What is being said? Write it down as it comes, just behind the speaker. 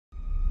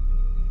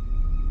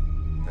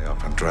They are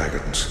but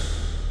dragons.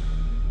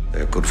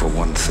 They are good for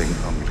one thing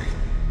only.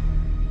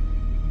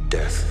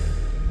 Death.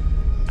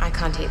 I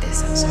can't eat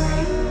this, I'm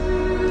sorry.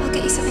 I'll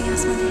get you something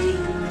else, my lady.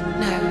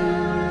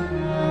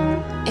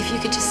 No. If you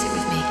could just sit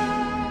with me.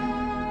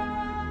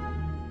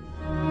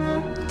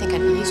 I think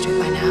I'd be used to it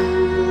by now.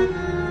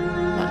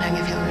 Not knowing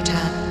if he'll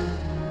return.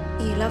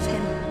 You love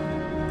him.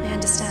 I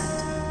understand.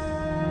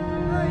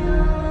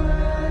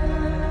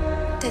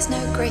 There's no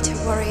greater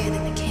warrior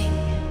than the king.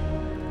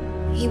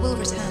 He will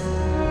return.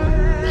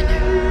 I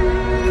know.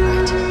 You're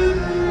right.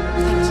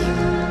 Thank you.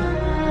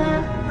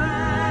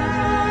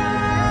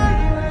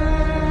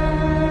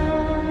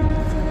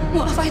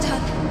 What have I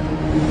done?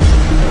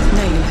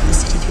 No, you left the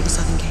city through the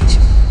southern gate.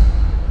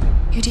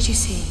 Who did you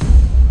see?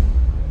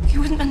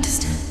 You wouldn't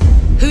understand.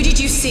 Who did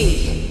you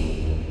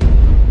see?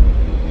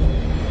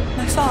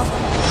 My father.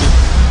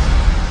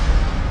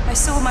 I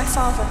saw my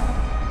father.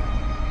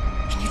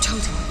 And you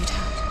told him what you'd heard?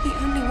 He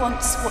only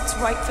wants what's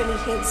rightfully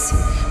his.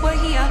 Were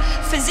he a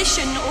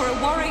physician or a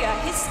warrior,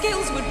 his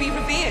skills would be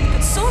revered.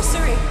 But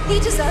sorcery, he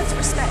deserves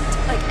respect,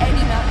 like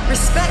any man.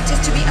 Respect is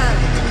to be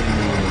earned.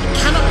 It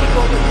cannot be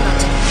bought with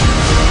blood.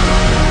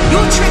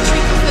 Your treachery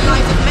cost the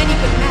lives of many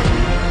good men.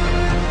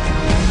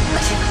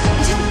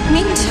 I didn't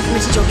mean to have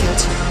admitted your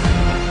guilt.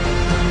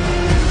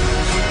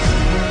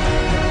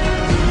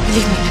 You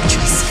leave me no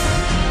choice.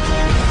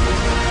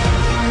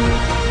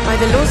 By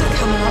the laws of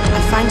Camelot,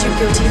 I find you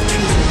guilty of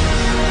treason.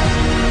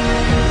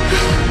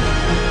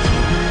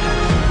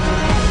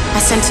 I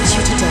sentence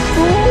you to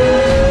death.